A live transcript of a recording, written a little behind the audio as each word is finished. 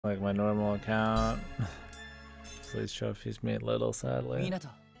like my normal account. These trophies made little, sadly.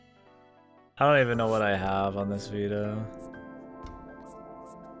 I don't even know what I have on this Vita.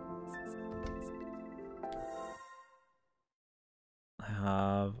 I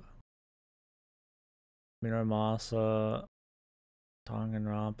have Miramasa,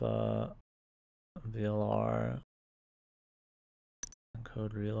 Danganronpa, VLR, and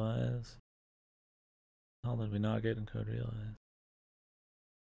Code Realize. How did we not get in Code Realize?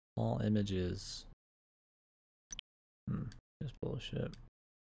 All images. Just bullshit.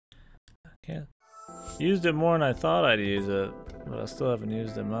 I can't. Used it more than I thought I'd use it, but I still haven't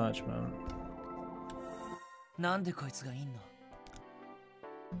used it much, man.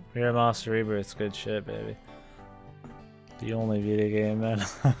 Miramasa Rebirth's good shit, baby. The only video game, man.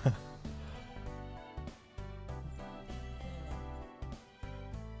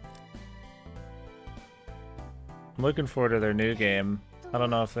 I'm looking forward to their new game. I don't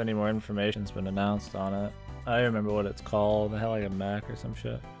know if any more information's been announced on it. I don't remember what it's called. It had like a Mac or some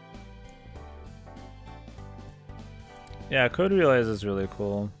shit. Yeah, Code Realize is really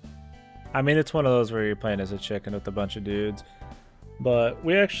cool. I mean, it's one of those where you're playing as a chicken with a bunch of dudes. But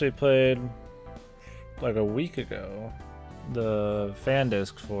we actually played like a week ago the fan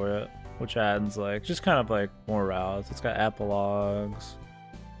disc for it, which adds like just kind of like more routes. It's got epilogues,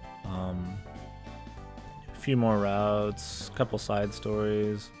 a few more routes, a couple side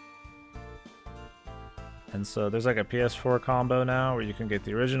stories. And so there's like a PS4 combo now where you can get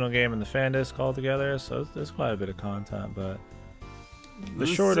the original game and the fan disc all together, so there's quite a bit of content, but the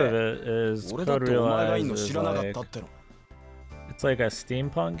short of it is Code Realize is like, it's like a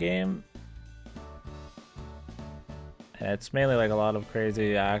steampunk game. And it's mainly like a lot of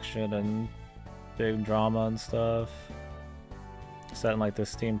crazy action and big drama and stuff. Set in like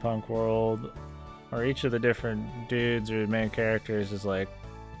this steampunk world, where each of the different dudes or main characters is like,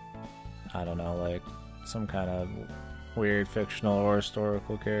 I don't know, like some kind of weird fictional or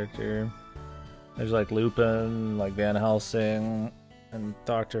historical character. There's like Lupin, like Van Helsing, and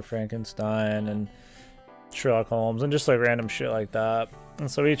Dr. Frankenstein, and Sherlock Holmes, and just like random shit like that. And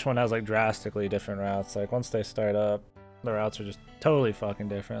so each one has like drastically different routes. Like once they start up, the routes are just totally fucking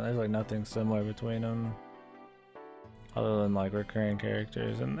different. There's like nothing similar between them, other than like recurring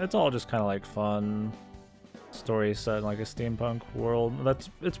characters, and it's all just kind of like fun story set in like a steampunk world.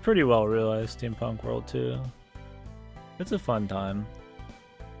 It's pretty well realized steampunk world too. It's a fun time.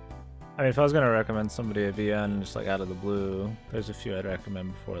 I mean, if I was gonna recommend somebody a VN just like out of the blue, there's a few I'd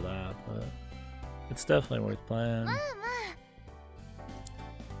recommend before that, but it's definitely worth playing.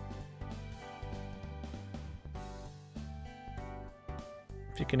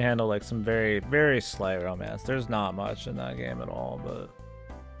 If you can handle like some very, very slight romance. There's not much in that game at all, but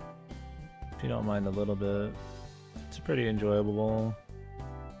if you don't mind a little bit, it's a pretty enjoyable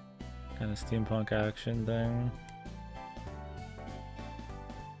kind of steampunk action thing.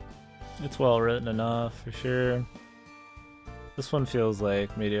 It's well written enough for sure. This one feels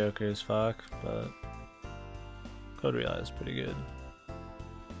like mediocre as fuck, but Code Realize is pretty good.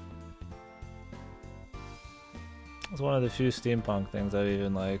 It's one of the few steampunk things I've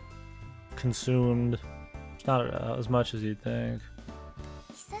even like consumed. It's not as much as you'd think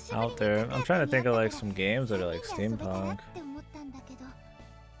out there. I'm trying to think of like some games that are like steampunk.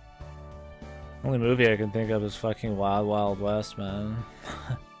 Only movie I can think of is fucking Wild Wild West, man.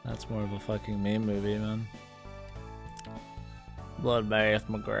 That's more of a fucking meme movie, man. Bloodbath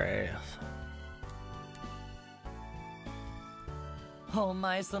McGrath. お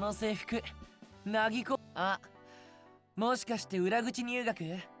前その制服、なぎこ、あ、もしかして裏口入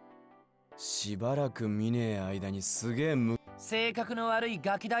学？しばらく見ねえ間にすげえ性格の悪い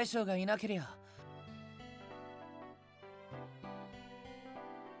ガキ大将がいなけりゃ。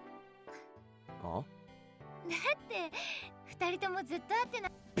あ？だって二人ともずっと会ってな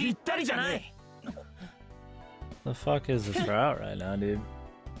い。ぴったりじゃない。The fuck is this route right now, dude?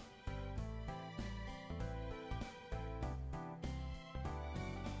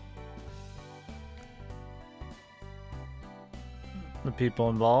 The people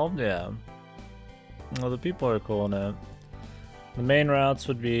involved? Yeah. Well, the people are cool in it. The main routes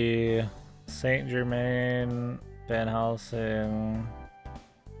would be Saint Germain, Van Helsing,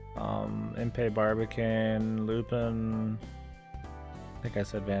 Impey Barbicane, Lupin. I think I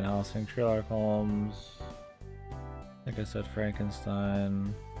said Van Helsing, Sherlock Holmes. I think I said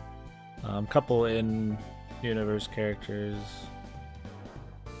Frankenstein. Couple in-universe characters.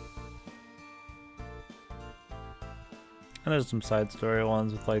 And there's some side story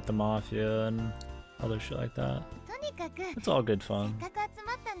ones with like the mafia and other shit like that. It's all good fun.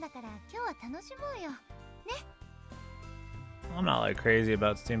 I'm not like crazy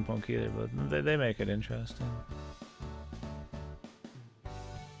about steampunk either, but they make it interesting.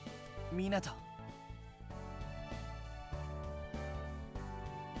 Minato.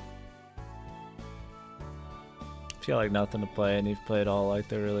 If you like nothing to play and you've played all like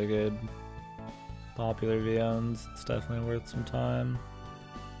the really good popular VNs, it's definitely worth some time.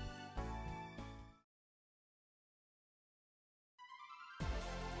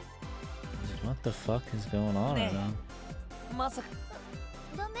 Dude, what the fuck is going on right now?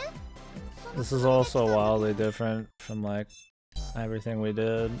 This is also wildly different from like everything we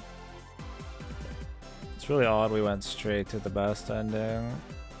did. It's really odd we went straight to the best ending.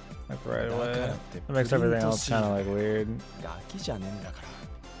 Like right away. It makes everything else kind of like weird.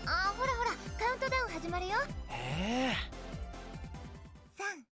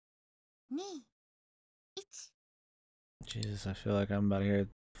 Jesus, I feel like I'm about to hear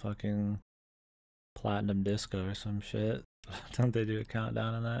fucking Platinum Disco or some shit. Don't they do a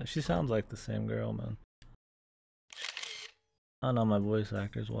countdown on that? She sounds like the same girl, man. I know my voice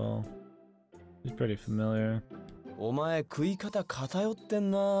actors well. She's pretty familiar. Slice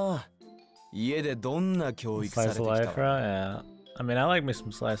of life, right? Yeah. I mean, I like me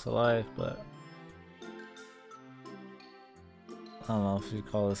some slice of life, but I don't know if you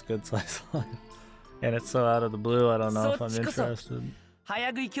call this good slice of life. And it's so out of the blue, I don't know if I'm interested.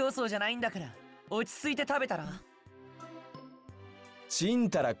 I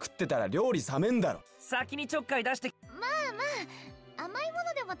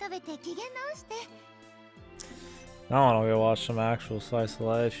want to go watch some actual slice of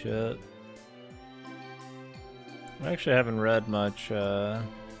life shit. I actually haven't read much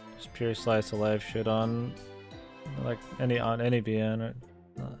just pure slice of life shit on like any VN or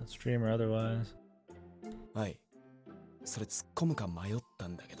stream or otherwise. I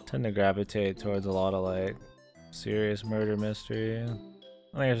tend to gravitate towards a lot of like serious murder mystery. I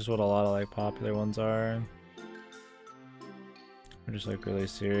think it's just what a lot of like popular ones are. Or just like really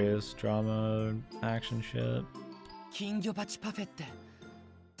serious drama action shit.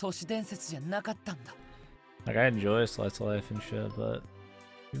 Like I enjoy slice of life and shit, but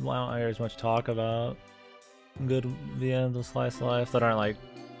people don't hear as much talk about good VNs of slice of life that aren't like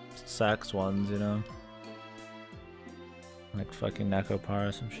sex ones, you know? Like fucking Nekopara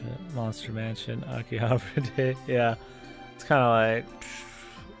or some shit. Monster Mansion, Akihabara Day. Yeah, it's kind of like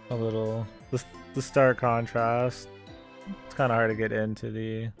a little the stark contrast. It's kind of hard to get into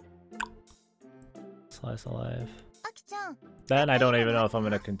the slice of life. Then I don't even know if I'm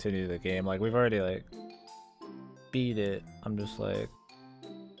gonna continue the game. Like we've already like beat it. I'm just like,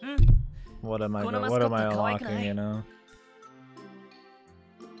 what am I unlocking? You know.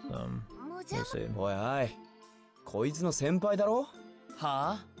 We'll see. こいつの先輩だろ？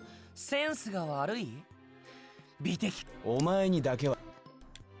はあ？センスが悪い？美的。お前にだけは。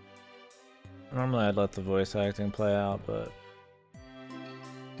Normally I'd let the voice acting play out, but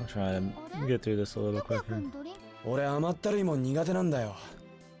I'll try to get through this a little quicker. 俺甘ったるいもん苦手なんだよ。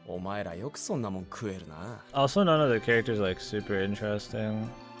お前らよくそんなもん食えるな。Also, none of the characters like super interesting.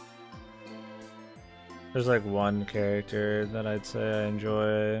 There's like one character that I'd say I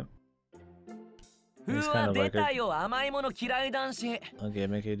enjoy. He's kind of like a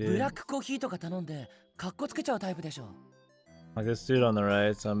gimmicky dude. Like this dude on the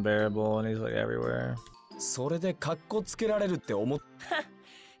right's unbearable and he's like everywhere. One of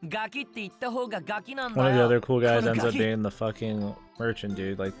the other cool guys ends up being the fucking merchant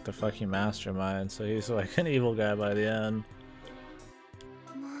dude, like the fucking mastermind, so he's like an evil guy by the end.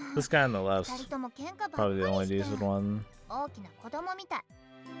 This guy on the left's probably the only decent one.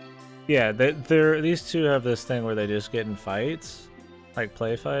 Yeah, these two have this thing where they just get in fights, like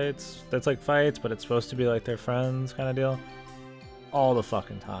play fights. That's like fights, but it's supposed to be like their friends kind of deal. All the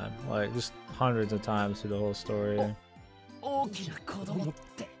fucking time, like just hundreds of times through the whole story.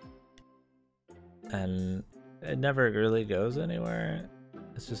 And it never really goes anywhere.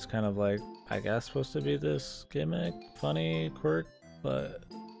 It's just kind of like, I guess, supposed to be this gimmick, funny quirk, but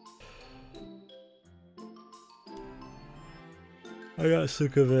I got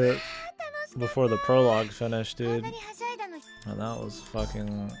sick of it before the prologue finished, dude. And that was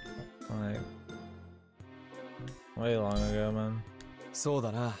fucking like way long ago, man. そう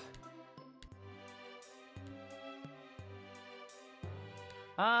だな。あ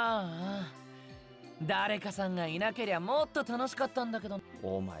あ、誰かさんがいなけりゃもっと楽しかったんだけど。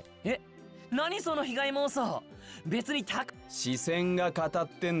お前。何その被害妄想。別に視線が語っ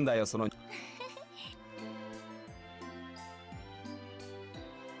てんだよ、その。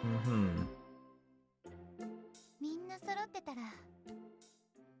みんな揃ってたら。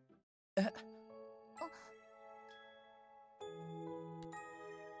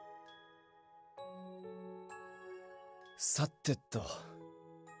さてと。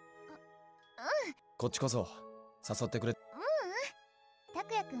こっちこそ誘ってくれ。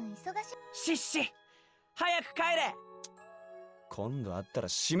拓也くん忙しい。しっし、早く帰れ。今度会ったら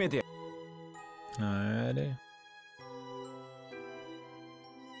閉めてや。Alrighty.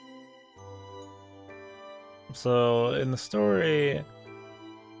 So in the story,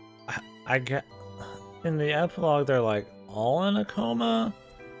 I get in the epilogue they're like all in a coma,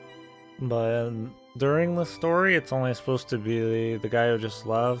 but during the story it's only supposed to be the guy who just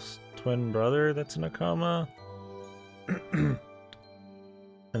left's twin brother that's in a coma. And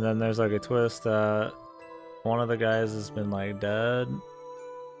then there's like a twist that one of the guys has been like dead,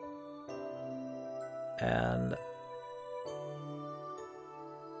 and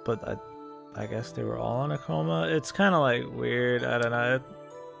but I guess they were all in a coma. It's kind of like weird. I don't know.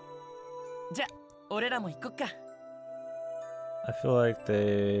 I feel like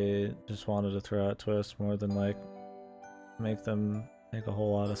they just wanted to throw out twists more than like make them make a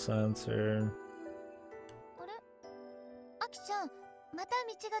whole lot of sense. Or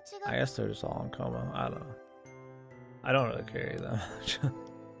I guess they're just all in coma. I don't know. I don't really care that much. I'm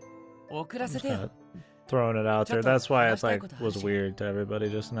just kind of throwing it out there. That's why it's like was weird to everybody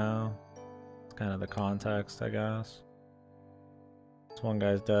just now. It's kind of the context, I guess. This one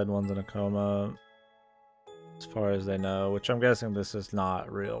guy's dead, one's in a coma, as far as they know, which I'm guessing this is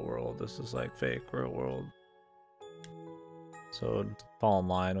not real world. This is like fake real world. So it'd fall in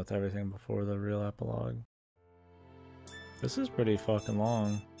line with everything before the real epilogue. This is pretty fucking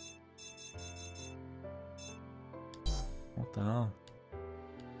long. What the hell?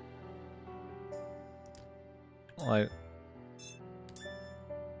 Like,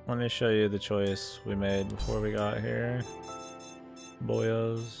 let me show you the choice we made before we got here,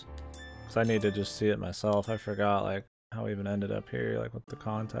 boyos. Because I need to just see it myself. I forgot like how we even ended up here, like what the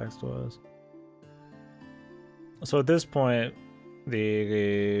context was. So at this point,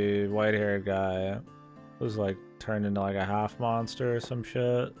 the white-haired guy was like turned into like a half monster or some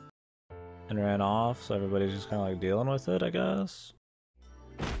shit and ran off, so everybody's just kind of like dealing with it, I guess.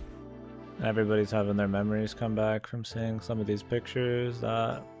 And everybody's having their memories come back from seeing some of these pictures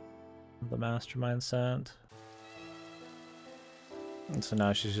that the mastermind sent. And so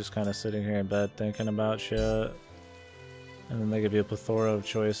now she's just kind of sitting here in bed thinking about shit. And then they give you a plethora of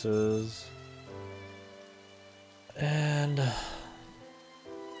choices. And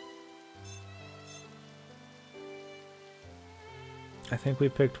I think we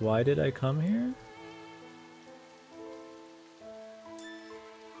picked Why Did I Come Here?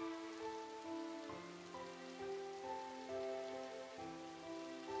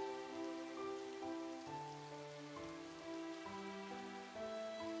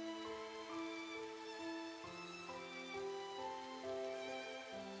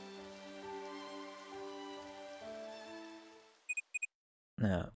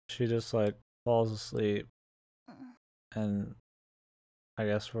 Yeah, she just like falls asleep, and I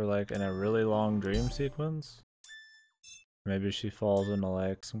guess we're like in a really long dream sequence. Maybe she falls into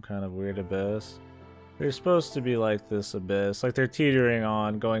like some kind of weird abyss. They're supposed to be like this abyss, like they're teetering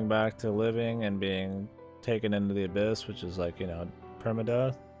on going back to living and being taken into the abyss, which is like, you know,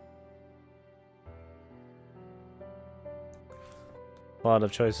 permadeath. A lot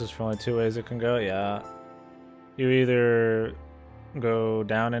of choices for only two ways it can go. Yeah, you either go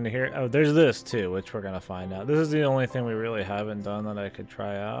down into here. Oh, there's this too, which we're gonna find out. This is the only thing we really haven't done that I could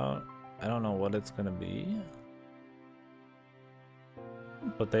try out. I don't know what it's gonna be,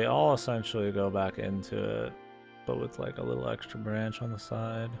 but they all essentially go back into it, but with like a little extra branch on the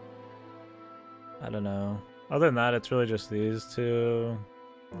side. I don't know. Other than that, it's really just these two,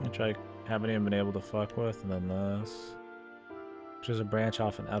 which I haven't even been able to fuck with, and then this, which is a branch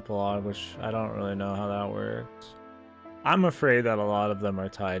off an epilogue, which I don't really know how that works. I'm afraid that a lot of them are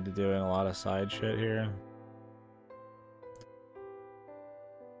tied to doing a lot of side shit here.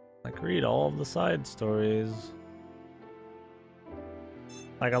 Like, read all of the side stories.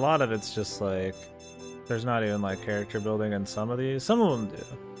 Like, a lot of it's just like, there's not even like character building in some of these. Some of them do.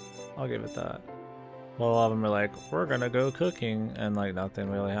 I'll give it that. Well, a lot of them are like, we're gonna go cooking, and like nothing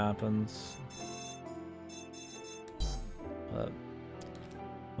really happens. But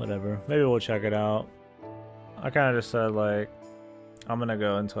whatever. Maybe we'll check it out. I kind of just said, like, I'm gonna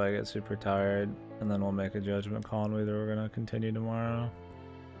go until I get super tired, and then we'll make a judgment call on whether we're gonna continue tomorrow.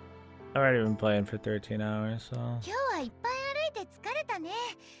 I've already been playing for 13 hours, so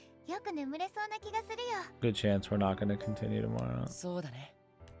good chance we're not gonna continue tomorrow.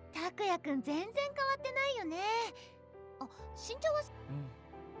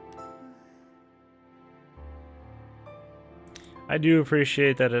 I do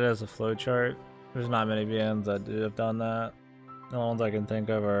appreciate that it has a flowchart There's not many VNs that do have done that. The ones I can think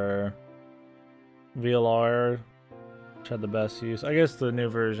of are VLR, which had the best use. I guess the new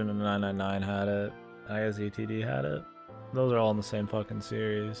version of 999 had it. I guess ETD had it. Those are all in the same fucking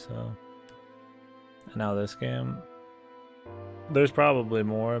series, so. And now this game. There's probably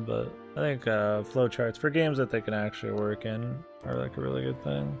more, but I think flowcharts for games that they can actually work in are like a really good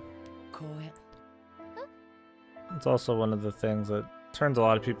thing. It's also one of the things that turns a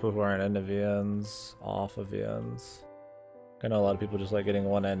lot of people who aren't into VNs off of VNs. I know a lot of people just like getting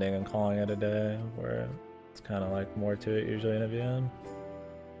one ending and calling it a day, where it's kind of like more to it usually in a VN.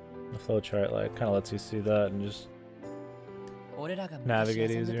 The flowchart like kind of lets you see that and just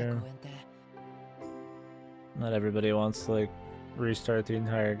navigate easier. Not everybody wants to like restart the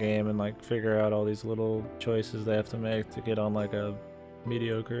entire game and like figure out all these little choices they have to make to get on like a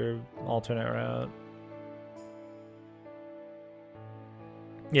mediocre alternate route.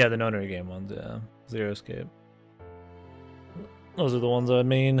 Yeah, the notary game ones, yeah. Zero Escape. Those are the ones I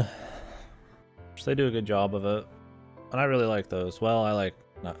mean. So they do a good job of it. And I really like those. Well, I like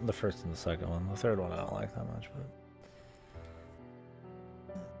not the first and the second one. The third one I don't like that much, but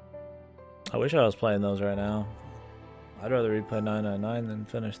I wish I was playing those right now. I'd rather replay 999 than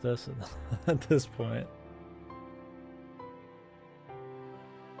finish this at this point.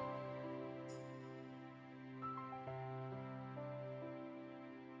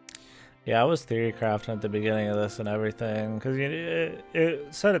 Yeah, I was theory crafting at the beginning of this and everything, because it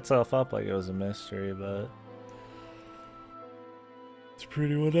set itself up like it was a mystery, but it's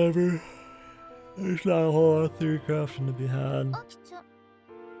pretty whatever. There's not a whole lot of theory crafting to be had.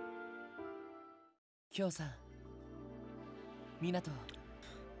 今日さ、みなと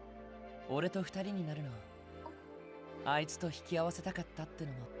俺と二人になるの。あいつと引き合わせたかったって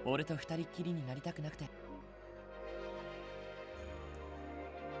のも俺と二人っきりになりたくなくて。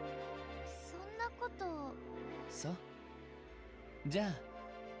そんなこと。そう。じゃ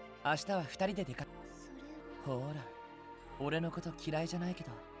あ明日は二人で出かけ。ほら、俺のこと嫌いじゃないけ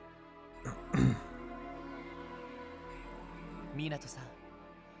ど。みなとさ、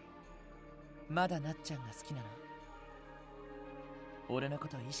まだなっちゃんが好きなの？俺のこ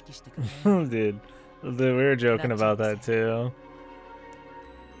と意識してくれ。Dude, we were joking about that too.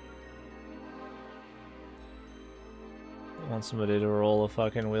 I want somebody to roll a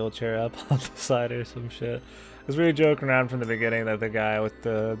fucking wheelchair up on the side or some shit. Because we were joking around from the beginning that the guy with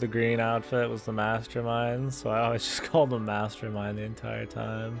the green outfit was the mastermind, so I always just called him Mastermind the entire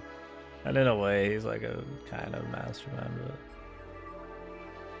time. And in a way, he's like a kind of mastermind, but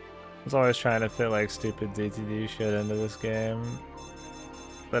I was always trying to fit like stupid DTD shit into this game.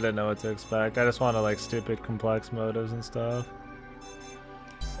 I didn't know what to expect. I just wanted like stupid complex motives and stuff.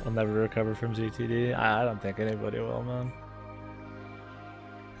 I'll never recover from GTD. I don't think anybody will, man.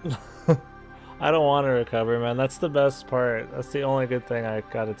 I don't want to recover, man. That's the best part. That's the only good thing I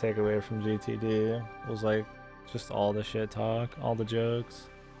got to take away from GTD. Was like just all the shit talk, all the jokes.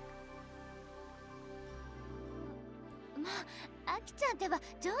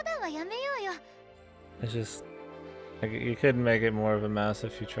 It's just like you couldn't make it more of a mess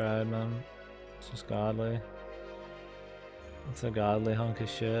if you tried, man. It's just godly. It's a godly hunk of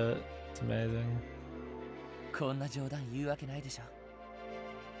shit. It's amazing.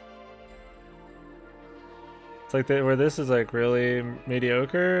 It's like where this is like really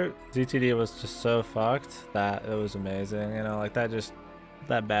mediocre. GTD was just so fucked that it was amazing. You know, like that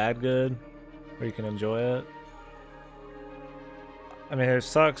bad good, where you can enjoy it. I mean, it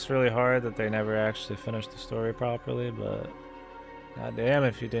sucks really hard that they never actually finished the story properly, but goddamn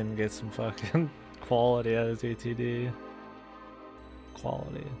if you didn't get some fucking quality out of GTD.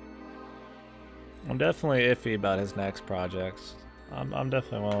 Quality. I'm definitely iffy about his next projects. I'm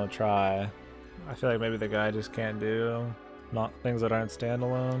definitely willing to try. I feel like maybe the guy just can't do not things that aren't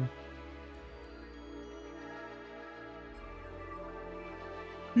standalone.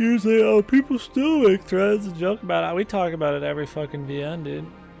 Usually, people still make threads and joke about it. We talk about it every fucking VN, dude.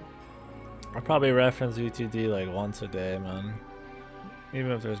 I probably reference UTD like once a day, man.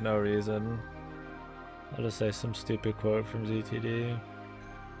 Even if there's no reason. I'll just say some stupid quote from ZTD.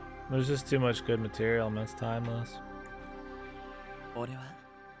 There's just too much good material, man. It's timeless. Look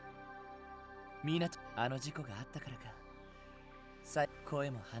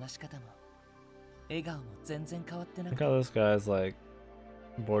how this guy's like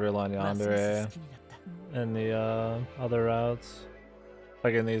borderline yandere in the other routes,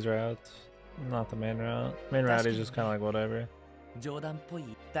 like in these routes, not the main route. Main route is just kind of like whatever.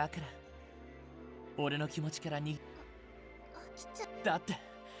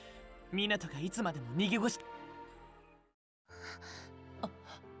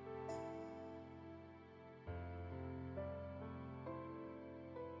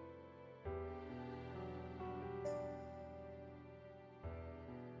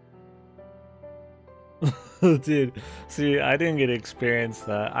 Dude, see, I didn't get to experience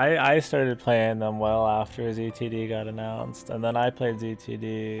that. I started playing them well after ZTD got announced, and then I played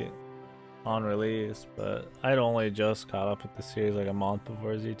ZTD on release, but I'd only just caught up with the series like a month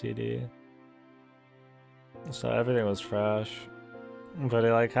before ZTD. So everything was fresh. But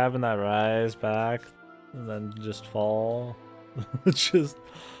like having that rise back and then just fall, just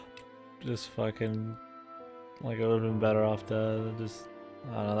fucking, like it would have been better off dead. Just,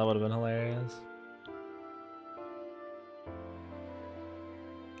 I don't know, that would have been hilarious.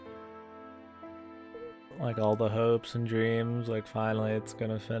 Like all the hopes and dreams, like finally it's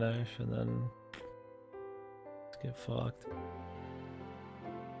gonna finish and then just get fucked.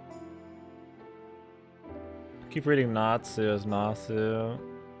 I keep reading Natsu as Nasu,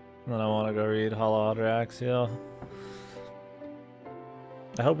 and then I want to go read Hollow Ataraxia.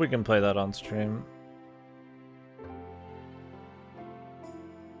 I hope we can play that on stream.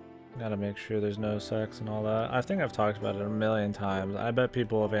 Gotta make sure there's no sex and all that. I think I've talked about it a million times. I bet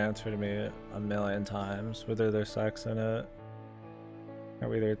people have answered me a million times whether there's sex in it or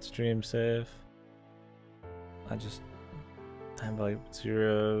whether it's stream safe. I have like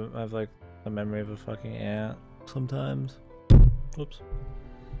zero. I have like the memory of a fucking ant sometimes. Oops.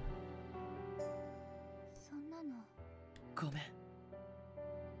 そんなのごめん。ア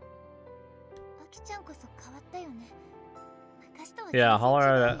キちゃんこそ変わったよね。昔とは Yeah, 全然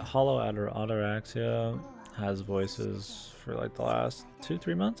違うよ。 Hollow Ataraxia has voices for like the last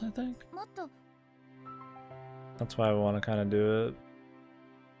 2-3 months, I think. もっと That's why I want to kind of do it.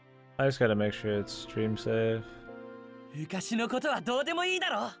 I just gotta make sure it's stream safe. 昔のことはどうでもいいだ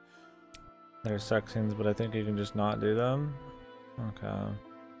ろ。 There's sex scenes, but I think you can just not do them. Okay.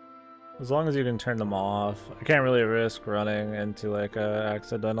 As long as you can turn them off. I can't really risk running into like a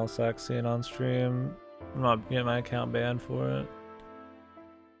accidental sex scene on stream. I'm not getting my account banned for it.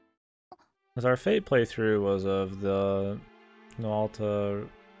 Because our Fate playthrough was of the Nueva,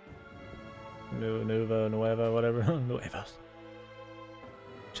 whatever, Nuevos.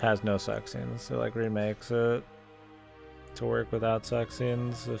 Which has no sex scenes, so like remakes it to work without sex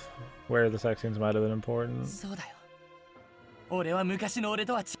scenes, where the sex scenes might have been important. そうだよ。俺は昔の俺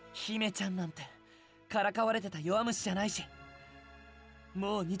とは姫ちゃんなんてからかわれてた弱虫じゃないし、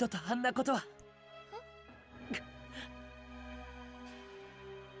もう二度とあんなことは。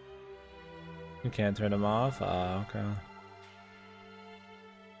You can't turn them off? Ah, okay.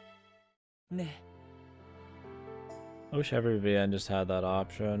 ね I wish every VN just had that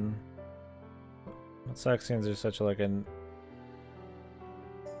option. But sex scenes are such like an,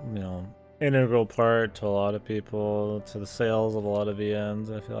 you know, integral part to a lot of people, to the sales of a lot of VNs.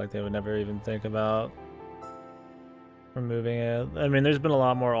 I feel like they would never even think about removing it. I mean, there's been a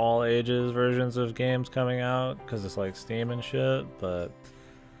lot more all ages versions of games coming out because it's like Steam and shit, but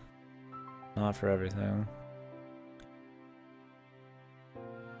not for everything.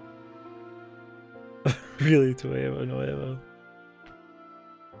 Really, Nuevo.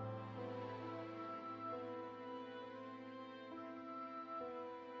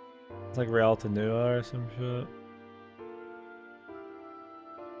 It's like Real to Nua or some shit.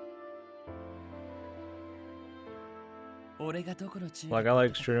 Like, I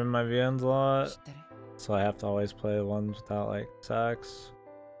like streaming my VNs a lot, so I have to always play ones without like sex.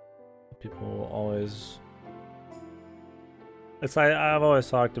 People always, it's like, I've always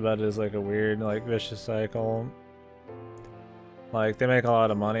talked about it as like a weird like vicious cycle. Like they make a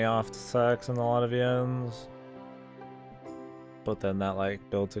lot of money off the sex in a lot of VNs, but then that like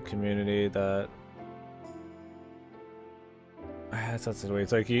builds a community that that's the way.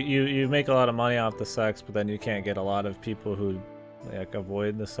 It's like you make a lot of money off the sex, but then you can't get a lot of people who like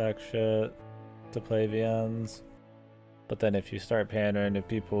avoid the sex shit to play VNs. But then if you start pandering to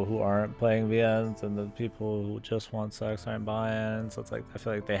people who aren't playing VNs and the people who just want sex aren't buying, so it's like I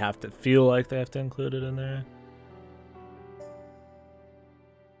feel like they have to feel like they have to include it in there.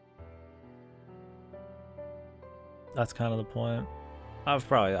 That's kind of the point. I've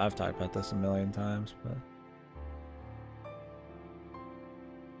talked about this a million times, but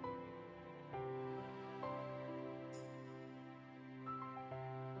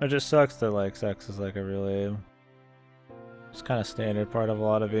it just sucks that like sex is like a really just kind of standard part of a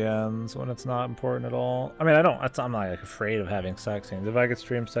lot of VNs when it's not important at all. I mean, I'm not like afraid of having sex scenes. If I could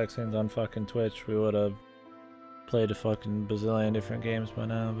stream sex scenes on fucking Twitch, we would have played a fucking bazillion different games by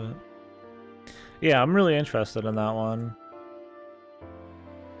now, but yeah, I'm really interested in that one.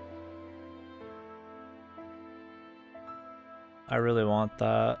 I really want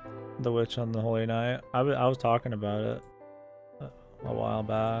that. The Witch on the Holy Night. I was talking about it a while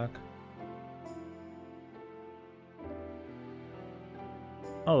back.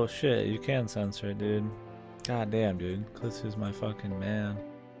 Oh shit, you can censor it, dude. God damn, dude. Klitsu's my fucking man.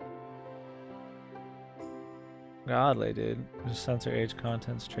 Godly, dude. Just censor age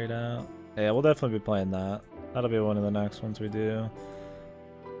content straight out. Yeah, we'll definitely be playing that. That'll be one of the next ones we do.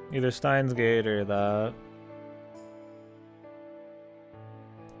 Either Steins Gate or that.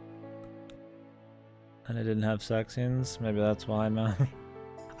 And it didn't have sex scenes. Maybe that's why, man.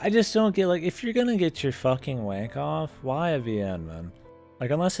 I just don't get, like, if you're gonna get your fucking wank off, why a VN, man?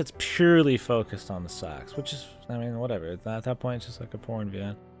 Like, unless it's purely focused on the sex, which is, I mean, whatever. At that point, it's just like a porn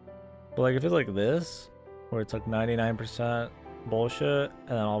VN. But, like, if it's like this, where it's like 99% bullshit, and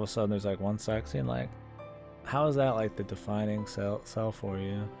then all of a sudden there's like one sex scene, like, how is that like the defining cell for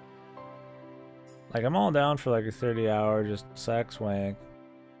you? Like, I'm all down for like a 30-hour just sex wank.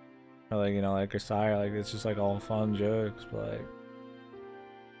 Or like, you know, like Sire, like it's just like all fun jokes, but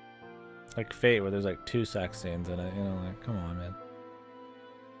like Fate where there's like 2 sex scenes in it, you know, like come on, man.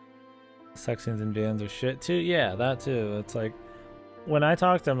 Sex scenes in VNs are shit too. Yeah, that too. It's like when I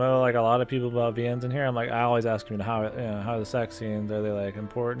talk to Mo, like a lot of people about VNs in here, I'm like, I always ask them how, you know, how are the sex scenes? Are they like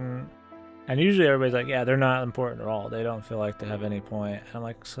important? And usually everybody's like, yeah, they're not important at all. They don't feel like they have any point. And I'm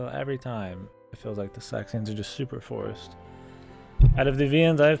like, so every time it feels like the sex scenes are just super forced. Out of the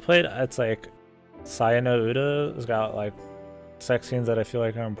VNs I've played, it's like Sayano Uda has got like sex scenes that I feel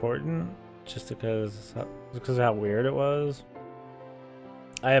like are important just because of how weird it was.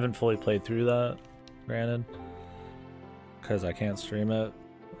 I haven't fully played through that, granted, because I can't stream it.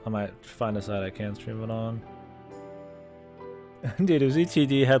 I might find a site I can stream it on. Dude, if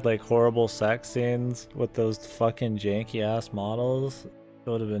ZTD had like horrible sex scenes with those fucking janky ass models, it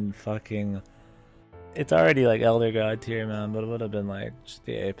would have been fucking... It's already like Elder God tier, man, but it would have been like just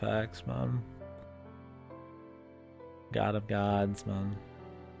the apex, man. God of gods, man.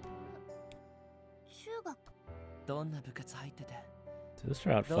 Dude, this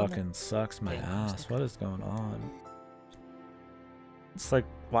route fucking sucks my ass. What is going on? It's like,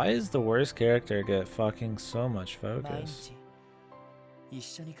 why is the worst character get fucking so much focus? We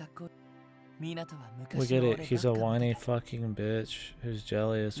get it, he's a whiny fucking bitch who's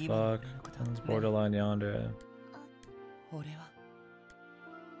jelly as fuck and is borderline yandere.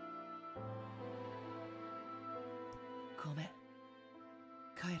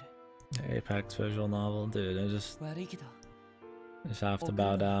 The Apex visual novel, dude, I just have to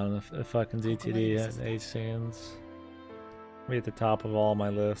bow down if fucking ZTD has 8 scenes. Be at the top of all my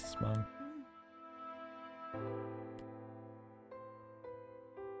lists, man.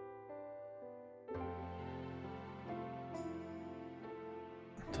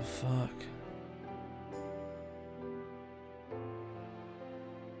 What the fuck?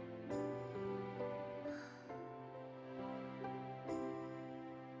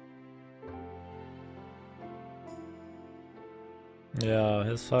 Yeah,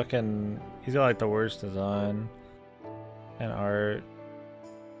 his fucking... He's got like the worst design and art.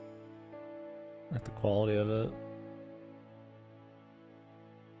 Like the quality of it.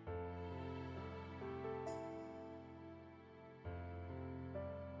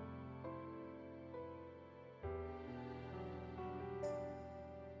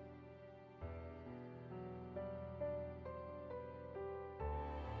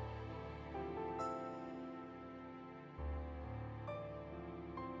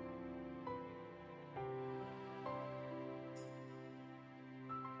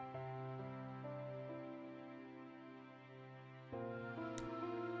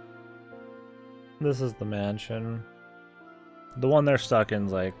 This is the mansion. The one they're stuck in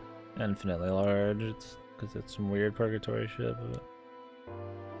is like infinitely large. It's because it's some weird purgatory shit. But...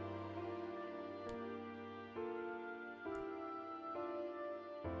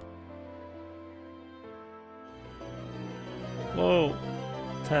 Whoa,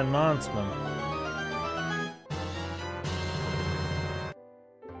 10 months, man.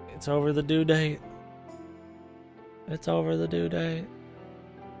 It's over the due date. It's over the due date.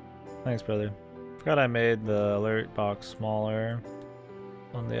 Thanks, brother. Forgot I made the alert box smaller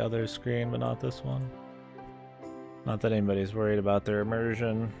on the other screen, but not this one. Not that anybody's worried about their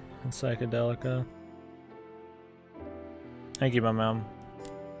immersion in Psychedelica. Thank you, my mom.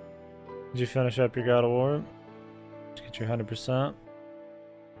 Did you finish up your God of War? Did you get your 100%?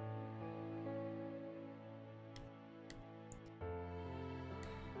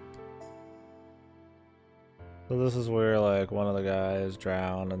 So this is where like one of the guys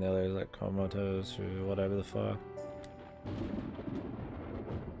drowned and the other is like comatose or whatever the fuck.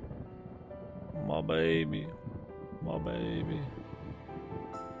 My baby. My baby.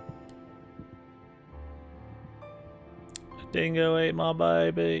 A dingo ate my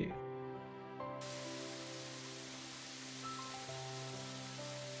baby.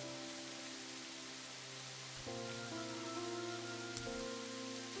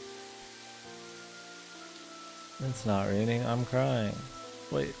 It's not raining, I'm crying.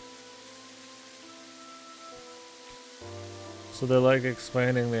 Wait. So they're like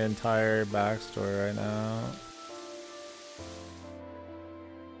explaining the entire backstory right now.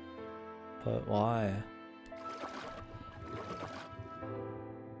 But why?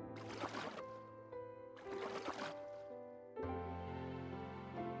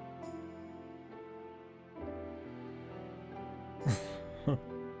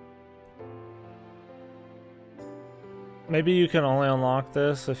 Maybe you can only unlock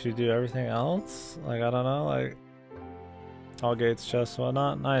this if you do everything else? Like, I don't know, like... all gates, chests,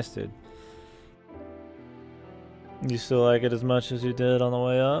 whatnot? Nice, dude. You still like it as much as you did on the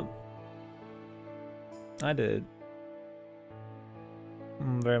way up? I did.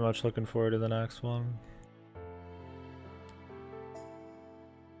 I'm very much looking forward to the next one.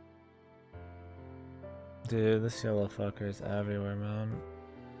 Dude, this yellow fucker is everywhere, man.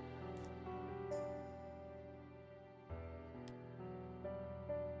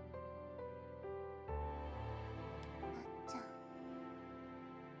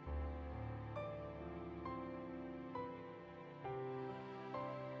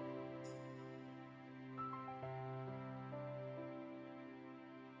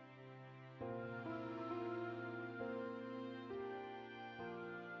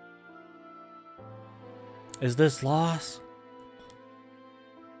 Is this lost?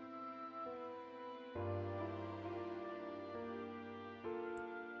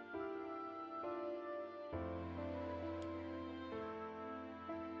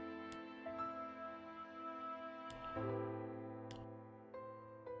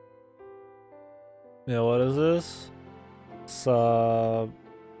 Yeah, what is this? It's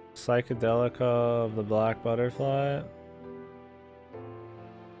Psychedelica of the Black Butterfly.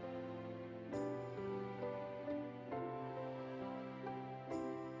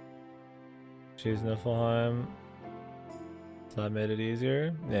 She's Niflheim. So that made it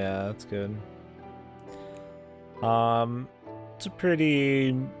easier. Yeah, that's good. It's a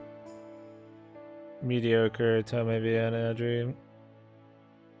pretty mediocre Tomei Vienna dream.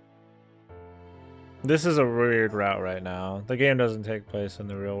 This is a weird route right now. The game doesn't take place in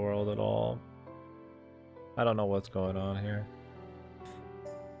the real world at all. I don't know what's going on here.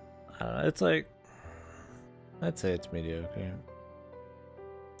 I don't know, it's like... I'd say it's mediocre.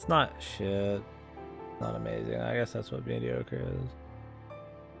 It's not shit. Not amazing. I guess that's what mediocre is.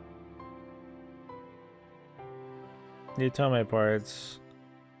 The Tomei parts...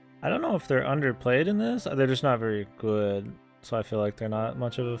 I don't know if they're underplayed in this. They're just not very good. So I feel like they're not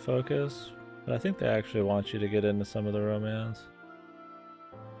much of a focus. But I think they actually want you to get into some of the romance.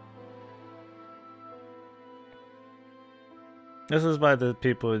 This is by the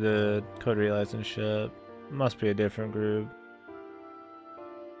people who did Code Relights and shit. Must be a different group.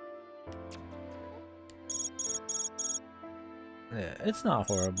 Yeah, it's not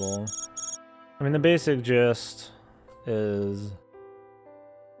horrible. I mean, the basic gist is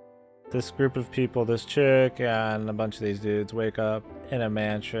this group of people, this chick and a bunch of these dudes wake up in a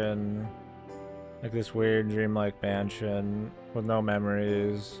mansion. Like this weird dreamlike mansion with no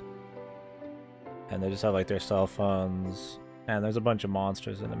memories. And they just have like their cell phones. And there's a bunch of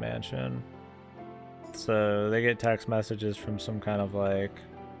monsters in the mansion. So they get text messages from some kind of like,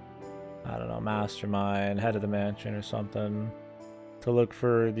 I don't know, mastermind, head of the mansion or something, to look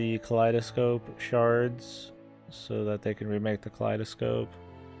for the kaleidoscope shards so that they can remake the kaleidoscope.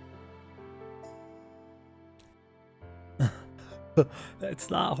 It's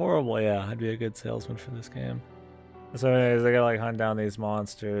not horrible. Yeah, I'd be a good salesman for this game. So anyways, they gotta like hunt down these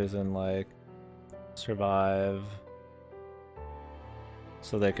monsters and like survive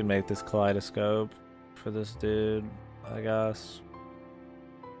so they can make this kaleidoscope for this dude, I guess,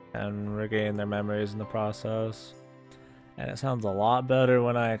 and regain their memories in the process. And it sounds a lot better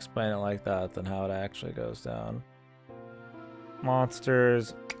when I explain it like that than how it actually goes down.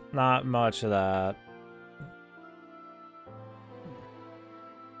 Monsters, not much of that.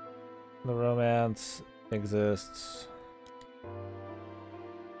 The romance exists.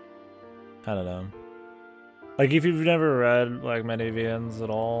 I don't know. Like, if you've never read, like, Medievians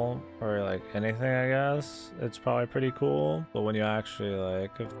at all, or, like, anything, I guess, it's probably pretty cool. But when you actually,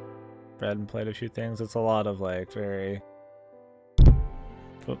 like, have read and played a few things, it's a lot of, like, very...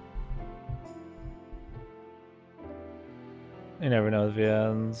 You never know the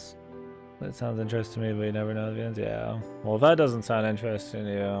ends. That sounds interesting to me, but you never know the ends. Yeah. Well, if that doesn't sound interesting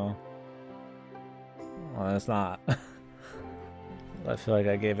to you... Well, it's not. I feel like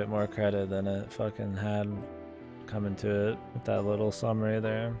I gave it more credit than it fucking had coming to it with that little summary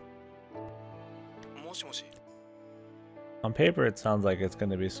there. On paper, it sounds like it's going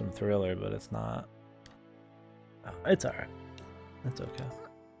to be some thriller, but it's not. It's alright. It's okay.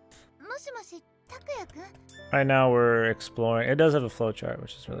 もしもし、拓也くん？ Right now we're exploring. It does have a flowchart,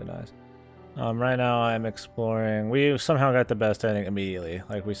 which is really nice. Right now I'm exploring. We somehow got the best ending immediately.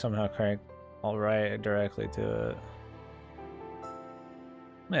 Like we somehow cranked all right directly to it.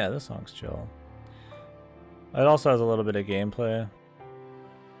 Yeah, this song's chill. It also has a little bit of gameplay,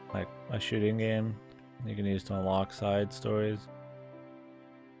 like a shooting game you can use to unlock side stories.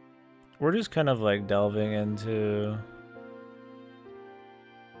 We're just kind of like delving into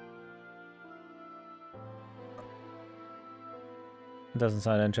it doesn't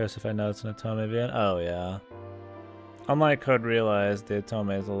sound interesting if I know it's an Otome event. Oh yeah. Unlike Code Realize, the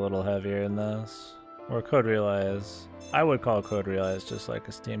Otome is a little heavier in this. Or Code Realize, I would call Code Realize just like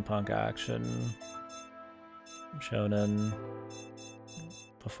a steampunk action shonen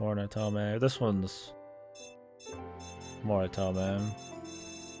before an Otome. This one's more Otome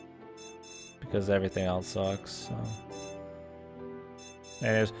because everything else sucks. So.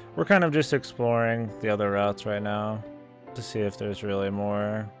 Anyways, we're kind of just exploring the other routes right now to see if there's really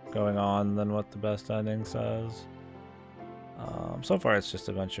more going on than what the best ending says. So far it's just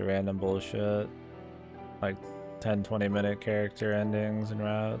a bunch of random bullshit, like 10-20 minute character endings and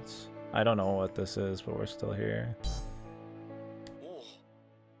routes. I don't know what this is, but we're still here.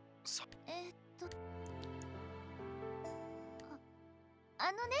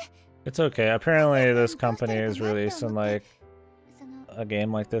 It's okay. Apparently this company is releasing like a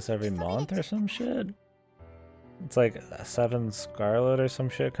game like this every month or some shit. It's like 7 Scarlet or some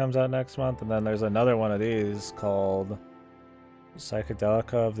shit comes out next month, and then there's another one of these called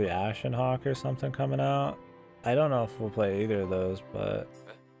Psychedelica of the Ashen Hawk or something coming out. I don't know if we'll play either of those, but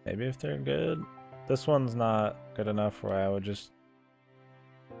maybe if they're good. This one's not good enough where I would just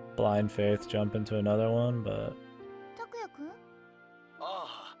blind faith jump into another one, but...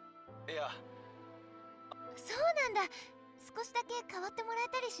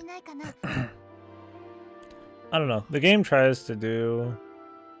 I don't know. The game tries to do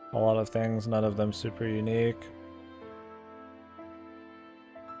a lot of things, none of them super unique.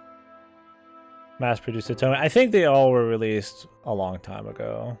 Mass-produced Otome. I think they all were released a long time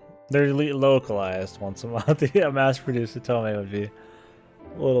ago. They're localized once a month. Yeah, mass-produced Otome would be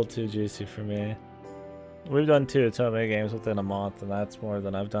a little too juicy for me. We've done 2 Otome games within a month, and that's more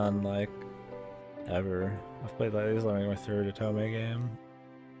than I've done, like, ever. I've played, like, this is like my 3rd Otome game.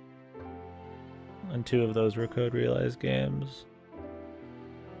 And 2 of those were Code Realize games.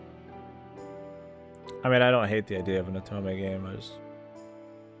 I mean, I don't hate the idea of an Otome game, I just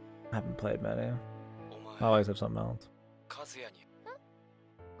haven't played many. I always have something else. I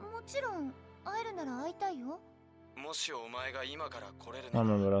don't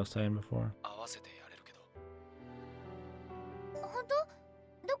remember what I was saying before. Oh.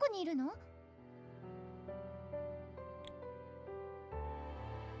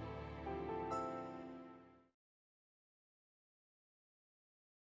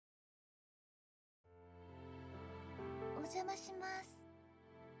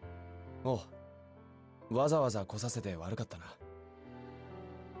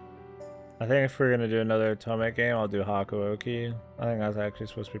 I think if we're gonna do another Otome game, I'll do Hakuoki. I think that's actually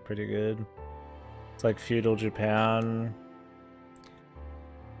supposed to be pretty good. It's like feudal Japan,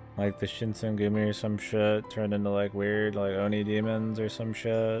 like the Shinsengumi or some shit turned into like weird like Oni demons or some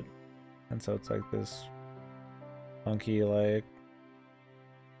shit, and so it's like this funky like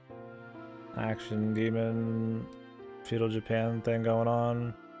action demon feudal Japan thing going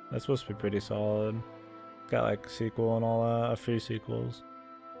on. That's supposed to be pretty solid. Got like a sequel and all that, a few sequels.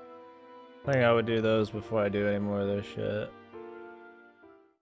 I think I would do those before I do any more of this shit.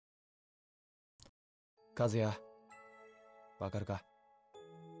 Kazuya, わかるか?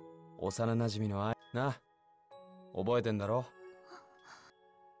 幼馴染の愛な、覚えてんだろ?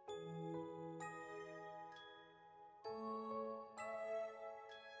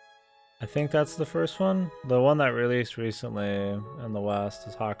 I think that's the first one. The one that released recently in the West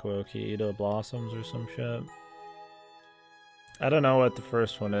is Hakuoki Ito Blossoms or some shit. I don't know what the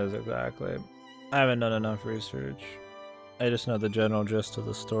first one is exactly. I haven't done enough research. I just know the general gist of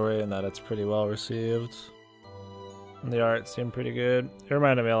the story and that it's pretty well received. And the art seemed pretty good. It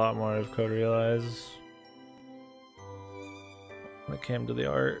reminded me a lot more of Code Realize when it came to the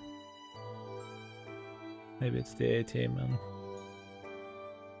art. Maybe it's the A-team, man.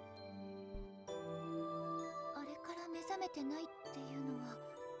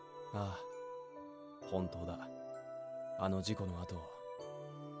 Ah, 本当だ。あの事故の後、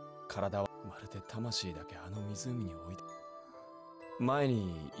体はまるで魂だけあの湖に置いて。前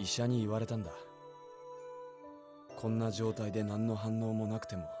に医者に言われたんだ。こんな状態で何の反応もなく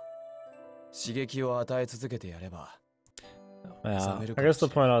ても、Yeah, I guess the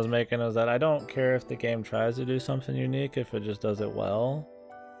point I was making is that I don't care if the game tries to do something unique if it just does it well.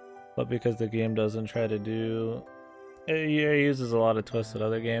 But because the game doesn't try to do... It uses a lot of twists that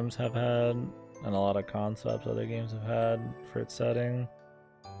other games have had, and a lot of concepts other games have had for its setting.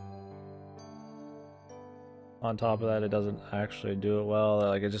 On top of that, it doesn't actually do it well.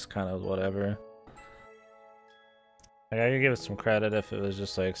 Like, it just kind of whatever. Like, I could give it some credit if it was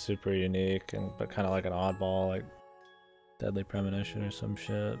just like super unique and but kind of like an oddball, like Deadly Premonition or some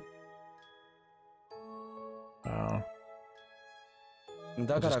shit. Oh. It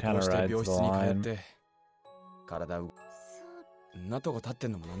just kind of rides the line.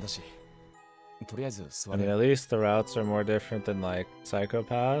 I mean, at least the routes are more different than like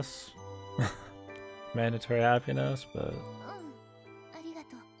Psychopaths. Mandatory happiness, but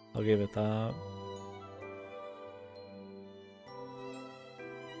I'll give it that.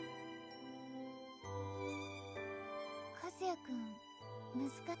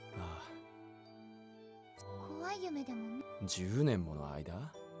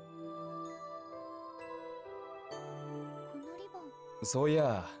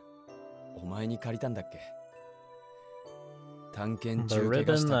 The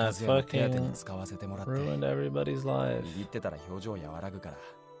ribbon that fucking ruined everybody's life.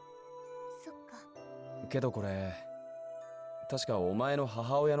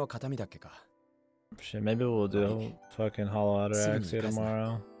 Shit, maybe we'll do fucking Hollow Outer Axia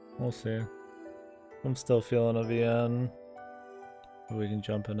tomorrow. We'll see. I'm still feeling a VN. We can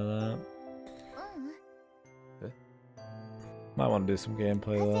jump into that. Might want to do some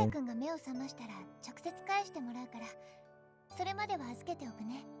gameplay though.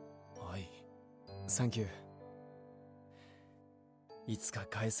 Thank you. いつか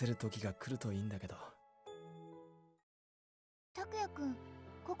返せる時が来るといいんだけど。拓也くん、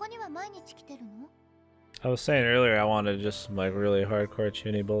ここには毎日来てるの? I was saying earlier I wanted just some like really hardcore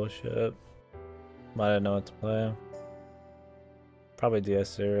tuny bullshit. But I didn't know what to play. Probably DS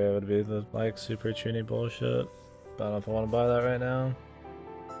Series would be the like super tuny bullshit. But I don't know if I want to buy that right now.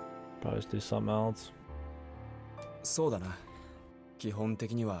 Probably just do something else. そうだな。基本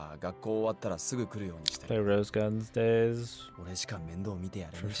的には学校終わったらすぐ来るようにしてる。Play Rose Guns days. 俺しか面倒見てや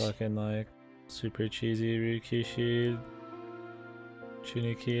れるし。For fucking like super cheesy Rikishi,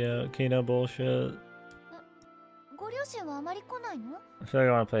 Chunikino bullshit. ご両親はあまり来ないの? I feel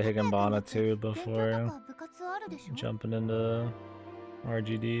like I want to play Higginbana too before jumping into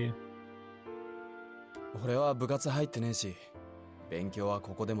RGD. 俺は部活入ってねえし、勉強は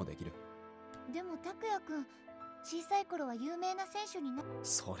ここでもできる。でも拓也くん、小さい頃は有名な選手にな。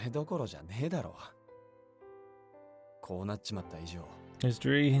それどころじゃねえだろ。こうなっちまった以上。His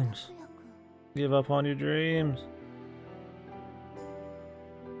dreams. Give up on your dreams.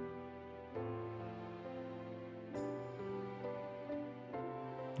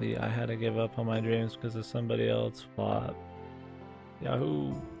 Yeah, I had to give up on my dreams because of somebody else flop.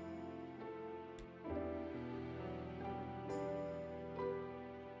 Yahoo!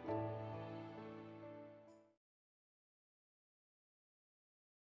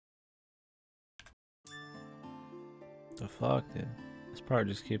 The fuck, dude? This part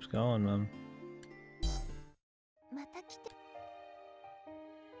just keeps going, man.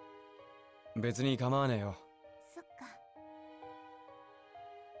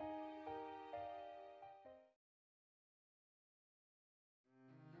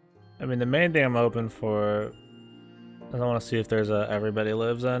 I mean, the main thing I'm hoping for is I want to see if there's a Everybody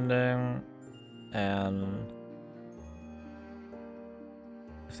Lives ending, and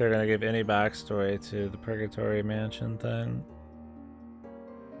if they're gonna give any backstory to the Purgatory Mansion thing.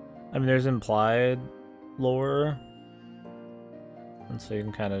 I mean, there's implied lore, and so you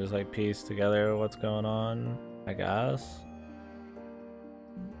can kind of just like piece together what's going on, I guess.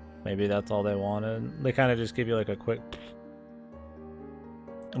 Maybe that's all they wanted. They kind of just give you like a quick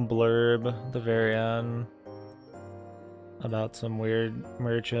blurb at the very end about some weird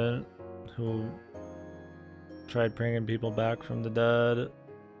merchant who tried bringing people back from the dead,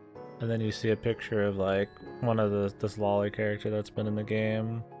 and then you see a picture of like one of this lolly character that's been in the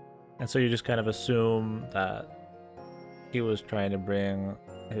game, and so you just kind of assume that he was trying to bring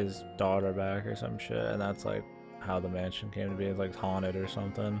his daughter back or some shit, and that's like how the mansion came to be. It's like haunted or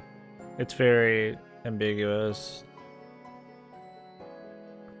something. It's very ambiguous.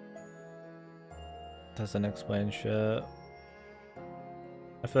 Doesn't explain shit.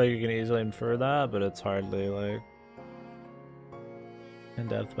 I feel like you can easily infer that, but it's hardly like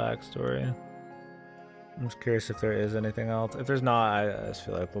in-depth backstory. I'm just curious if there is anything else. If there's not, I just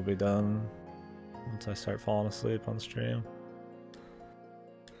feel like we'll be done once I start falling asleep on stream.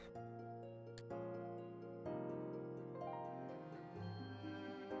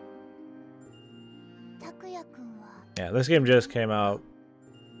 Yeah, this game just came out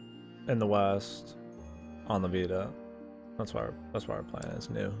in the West on the Vita. That's why we're playing. It's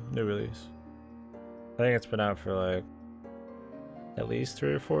new release. I think it's been out for like at least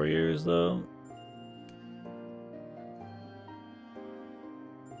 3 or 4 years though.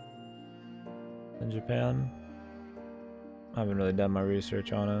 In Japan. I haven't really done my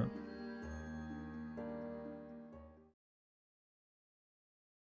research on it.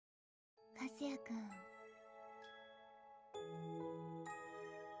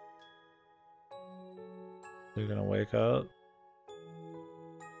 You're gonna wake up?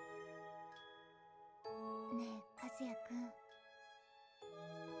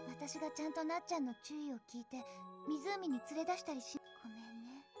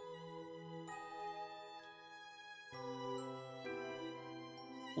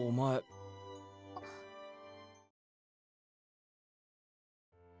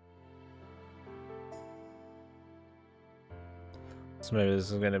 So maybe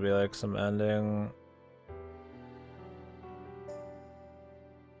this is gonna be like some ending.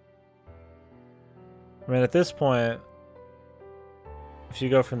 I mean, at this point, if you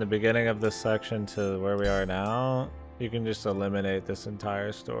go from the beginning of this section to where we are now, you can just eliminate this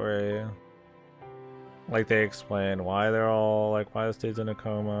entire story. Like, they explain why they're all, like, why this dude's in a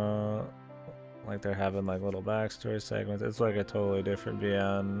coma. Like, they're having, like, little backstory segments. It's, like, a totally different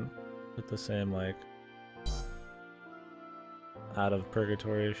VN with the same, like, out of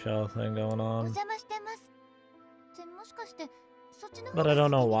purgatory shell thing going on. But I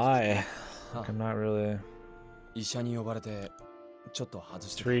don't know why. Like, I'm not really... It's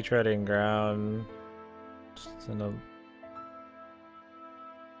retreading ground. Just in a...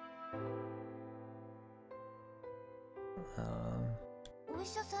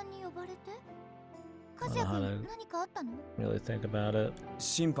 I don't know how to really think about it.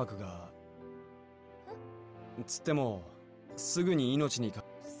 心拍がつってもすぐに命にか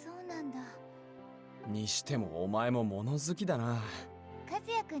そうなんだにしてもお前も物好きだな和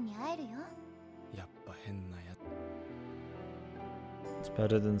也くんに会えるよやっぱ変なや It's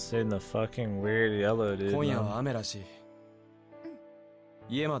better than seeing the fucking weird yellow dude. 今夜は雨らしい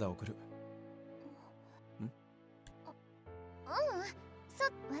家まで送るんわ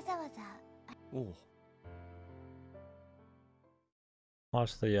ざわざおう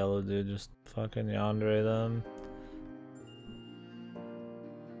Watch the yellow dude just fucking yandere them.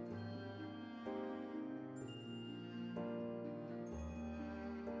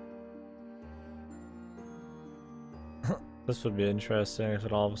 This would be interesting if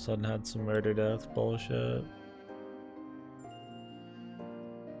it all of a sudden had some murder death bullshit.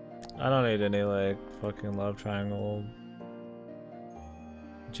 I don't need any like fucking love triangle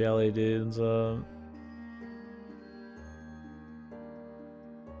jelly dudes up.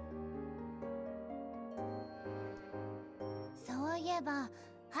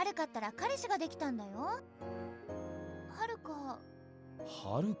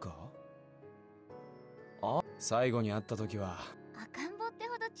 Haruka? 最後に会った時は赤ん坊って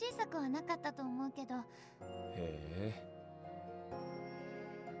ほど小さくはなかったと思うけどへ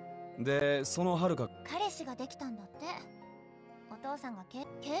えでそのはるか彼氏ができたんだってお父さんが携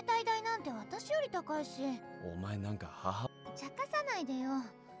帯代なんて私より高いしお前なんか母茶化さないでよ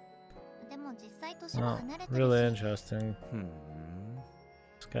でも実際年は離れてるし Really interesting.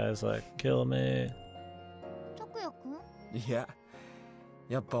 This guy's like, kill me. 拓也くんいや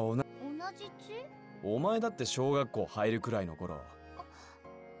やっぱ同じ地お前だって小学校入るくらいの頃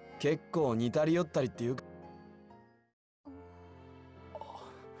結構似たり寄ったりっていうか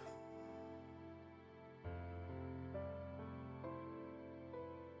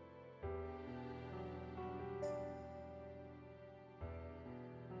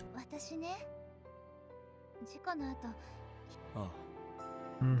私ね事故の後ああ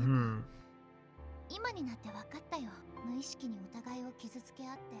今になって分かったよ無意識にお互いを傷つけ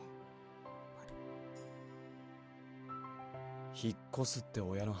合って引っ越すって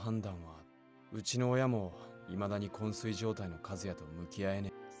親の判断はうちの親も未だに昏睡状態の和也と向き合え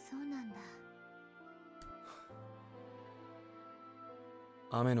ねえそうなんだ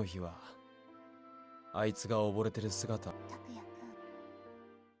雨の日はあいつが溺れてる姿拓也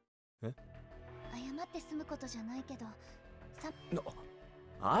くんえ謝って済むことじゃないけど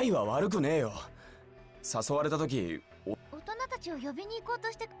愛は悪くねえよ誘われた時大人たちを呼びに行こう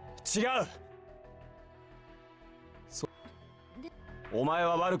として違うお前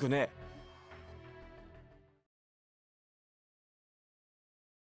は悪くねえ。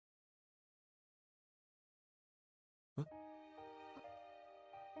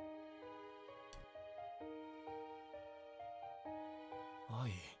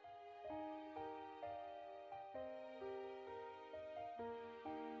愛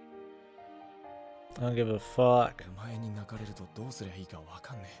don't give a fuck. お前に泣かれるとどうすりゃいいかわ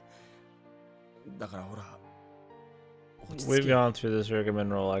かんねえ。だからほら。 We've gone through this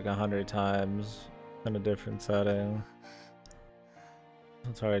rigmarole like 100 times in a different setting.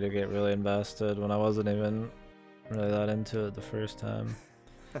 It's hard to get really invested when I wasn't even really that into it the first time.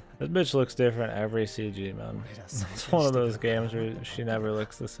 This bitch looks different every CG, man. It's one of those games where she never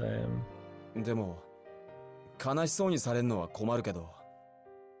looks the same. でも悲しそうにされるのは困るけど、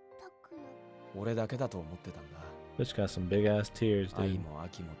俺だけだと思ってたんだ。 Bitch got some big ass tears, 愛 dude. も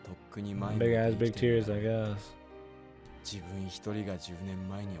秋もとっくに前に Big ass big tears, I guess. 自分一人が10年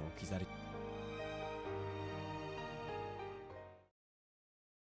前に置き去り。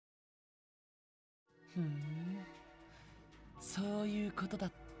そういうことだ。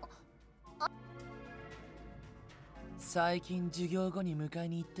最近授業後に迎え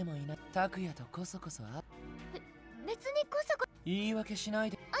に行ってもいない拓也とこそこそあ。別にこそこ。言い訳しな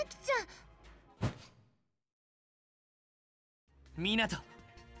いで。あきちゃん。湊、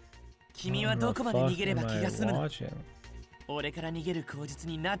君はどこまで逃げれば気が済むの？俺から逃げる口実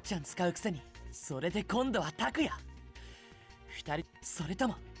になっちゃん使うくせに、それで今度は拓也。二人、それと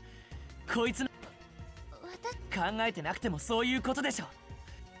もこいつの。考えてなくてもそういうことでしょ。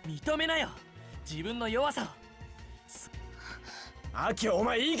認めなよ、自分の弱さを。アキ、お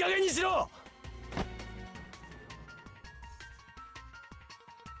前いい加減にしろ。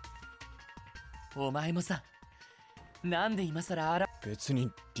お前もさ、なんで今さら別に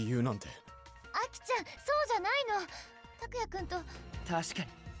理由なんて。あきちゃん、そうじゃないの。拓也くんと。確かに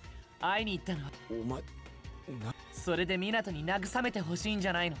会いに行ったのはお前な。それで湊に慰めてほしいんじ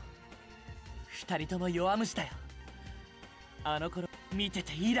ゃないの。二人とも弱虫だよ。あの頃見て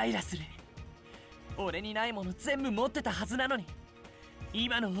てイライラする。俺にないもの全部持ってたはずなのに、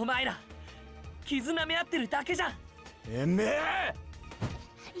今のお前ら絆め合ってるだけじゃん。えめえ、や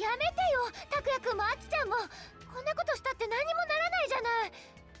めてよ。拓也くんもあきちゃんもこんなことしたって何もならないじゃない。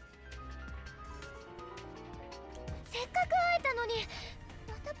せっかく会えたのに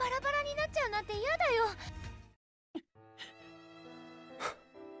またバラバラになっちゃうなんて嫌だよ。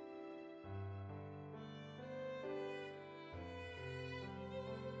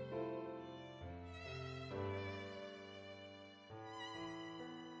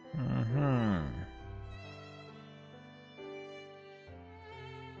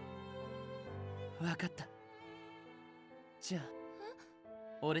分かった。じゃあ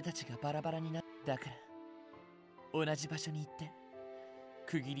俺たちがバラバラになったから同じ場所に行って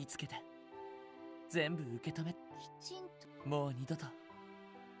区切りつけて全部受け止め。きちんと。もう二度と。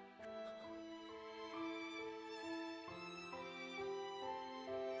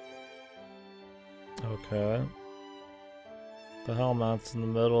Okay. The hell, man? It's in the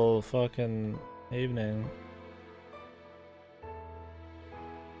middle of fucking evening.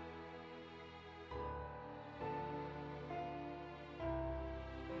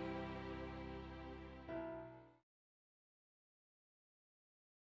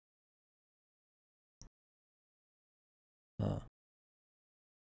 Huh.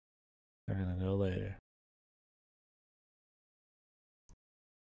 We're gonna go later.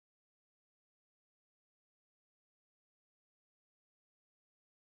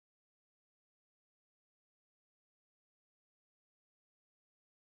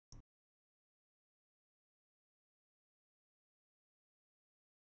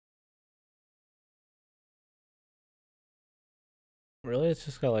 Really, it's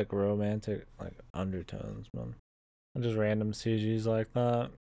just got like romantic like undertones, man. And just random CGs like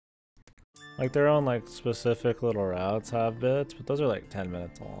that. Like their own like specific little routes have bits, but those are like 10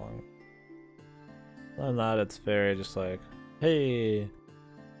 minutes long. Other than that, it's very just like, hey,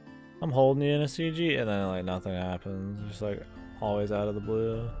 I'm holding you in a CG, and then like nothing happens. Just like always out of the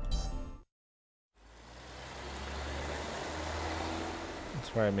blue.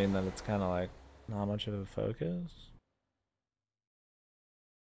 That's where I mean that it's kind of like not much of a focus.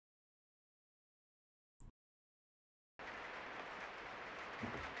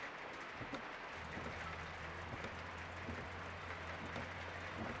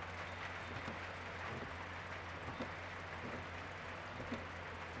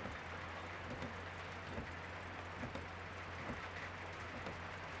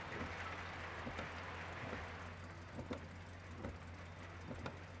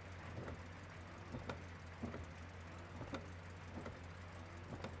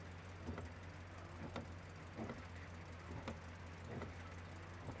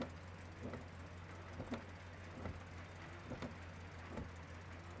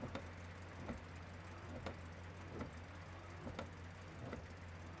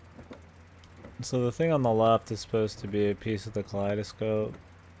 So the thing on the left is supposed to be a piece of the kaleidoscope.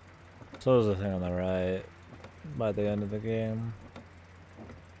 So was the thing on the right by the end of the game.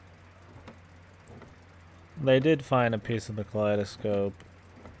 They did find a piece of the kaleidoscope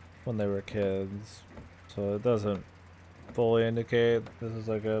when they were kids, so it doesn't fully indicate this is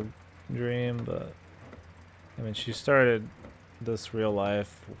like a dream, but I mean, she started this real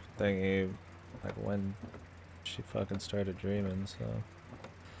life thingy like when she fucking started dreaming, so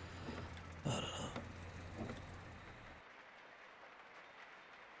I don't know.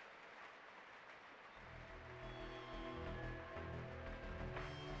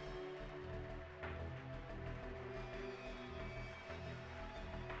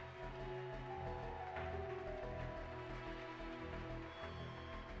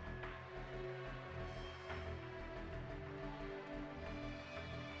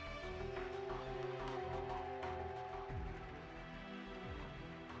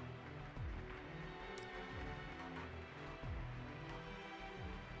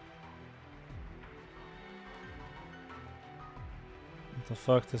 What the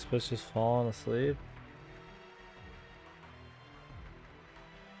fuck, this bitch is falling asleep?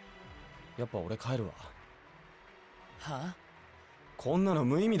 やっぱ俺帰るわ。はあ？こんなの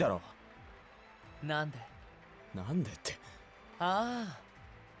無意味だろ。なんで？なんでって。ああ、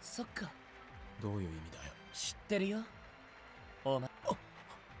そっか。どういう意味だよ。知ってるよ。お前。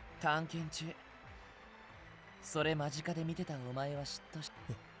探検中。それ間近で見てたお前は嫉妬し。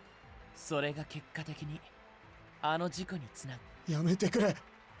それが結果的にあの事故につなぐ。やめてくれ。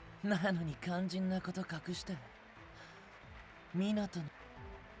なのに肝心なこと隠して。湊の。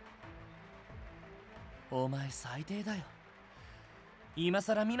お前最低だよ。今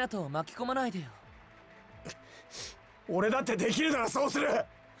さら湊を巻き込まないでよ。俺だってできるならそうする。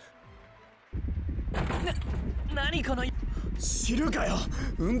何この知るかよ。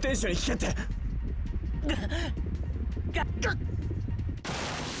運転手に聞けって。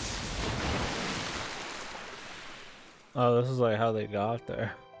Oh, this is like how they got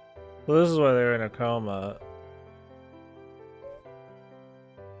there. So this is why they're in a coma.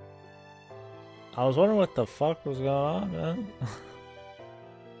 I was wondering what the fuck was going on, man.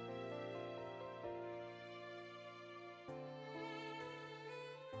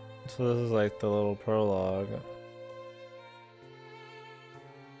 So this is like the little prologue.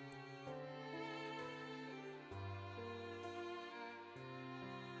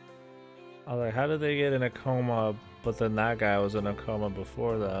 I was like, how did they get in a coma, but then that guy was in a coma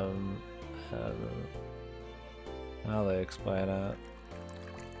before them? Now they explain it.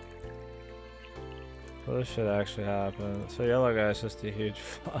 So this shit actually happened. So yellow guy's just a huge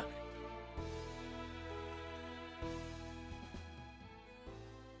fuck.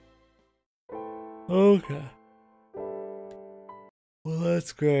 Okay. Well,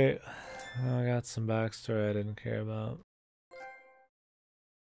 that's great. I got some backstory I didn't care about.